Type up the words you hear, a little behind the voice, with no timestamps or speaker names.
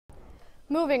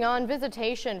Moving on,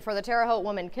 visitation for the Terre Haute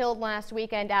woman killed last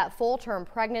weekend at full-term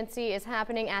pregnancy is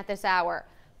happening at this hour.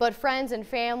 But friends and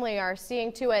family are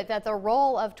seeing to it that the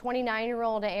role of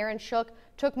 29-year-old Erin Shook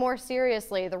took more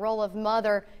seriously. The role of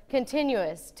mother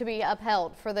continues to be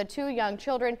upheld for the two young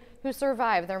children who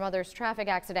survived their mother's traffic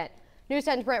accident. News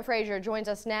 10's Brent Frazier joins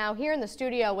us now here in the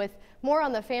studio with more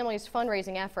on the family's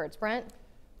fundraising efforts. Brent?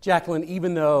 Jacqueline,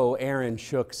 even though Erin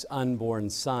Shook's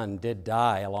unborn son did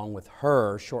die along with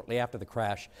her shortly after the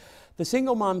crash, the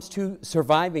single mom's two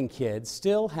surviving kids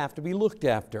still have to be looked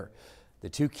after. The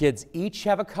two kids each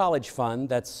have a college fund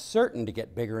that's certain to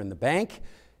get bigger in the bank,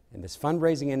 and this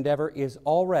fundraising endeavor is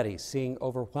already seeing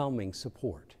overwhelming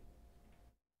support.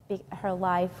 Her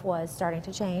life was starting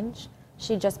to change.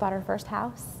 She just bought her first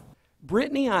house.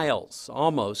 Brittany Isles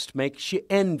almost makes you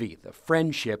envy the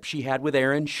friendship she had with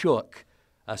Erin Shook.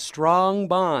 A strong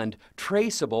bond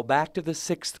traceable back to the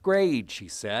 6th grade, she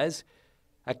says.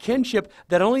 A kinship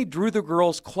that only drew the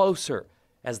girls closer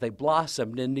as they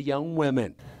blossomed into young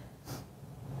women.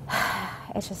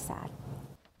 It's just sad.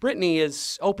 Brittany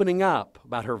is opening up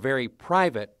about her very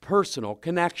private, personal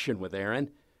connection with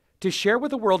Erin to share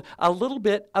with the world a little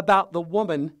bit about the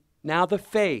woman now the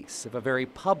face of a very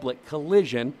public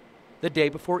collision the day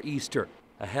before Easter.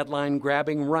 A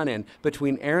headline-grabbing run-in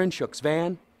between Erin Shook's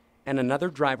van and another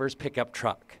driver's pickup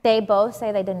truck. They both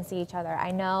say they didn't see each other.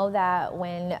 I know that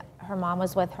when her mom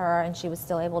was with her and she was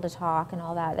still able to talk and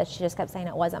all that, that she just kept saying,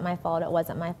 it wasn't my fault, it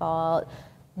wasn't my fault.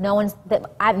 None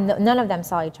of them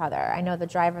saw each other. I know the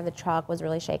driver of the truck was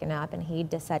really shaken up and he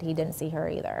just said he didn't see her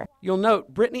either. You'll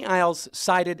note Brittany Isles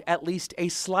cited at least a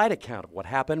slight account of what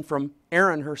happened from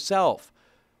Erin herself,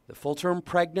 the full-term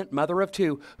pregnant mother of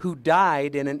two who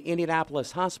died in an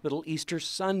Indianapolis hospital Easter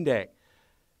Sunday.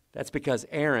 That's because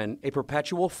Erin, a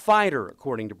perpetual fighter,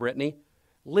 according to Brittany,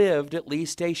 lived at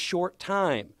least a short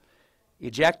time.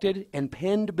 Ejected and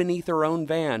pinned beneath her own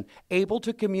van, able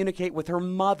to communicate with her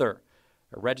mother,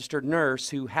 a registered nurse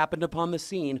who happened upon the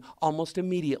scene almost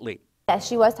immediately. Yes,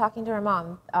 she was talking to her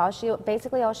mom.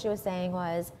 Basically all she was saying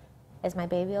was, is my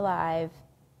baby alive?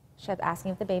 She kept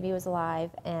asking if the baby was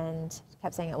alive and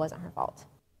kept saying it wasn't her fault.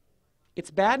 It's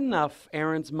bad enough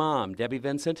Erin's mom, Debbie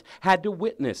Vincent, had to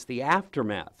witness the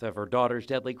aftermath of her daughter's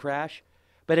deadly crash,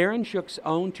 but Erin Shook's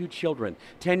own two children,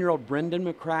 10-year-old Brendan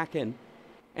McCracken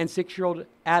and 6-year-old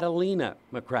Adelina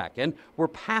McCracken, were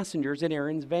passengers in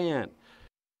Erin's van.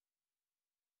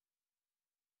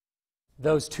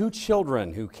 Those two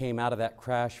children who came out of that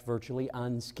crash virtually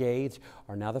unscathed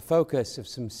are now the focus of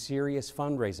some serious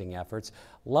fundraising efforts.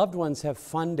 Loved ones have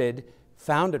founded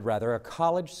a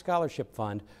college scholarship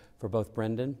fund for both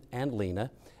Brendan and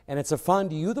Lena, and it's a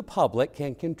fund you, the public,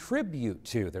 can contribute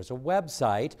to. There's a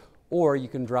website, or you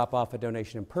can drop off a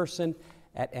donation in person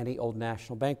at any Old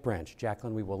National Bank branch.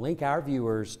 Jacqueline, we will link our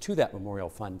viewers to that Memorial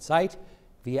Fund site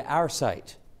via our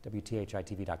site,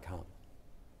 WTHI-TV.com.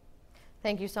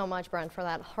 Thank you so much, Brent, for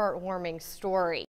that heartwarming story.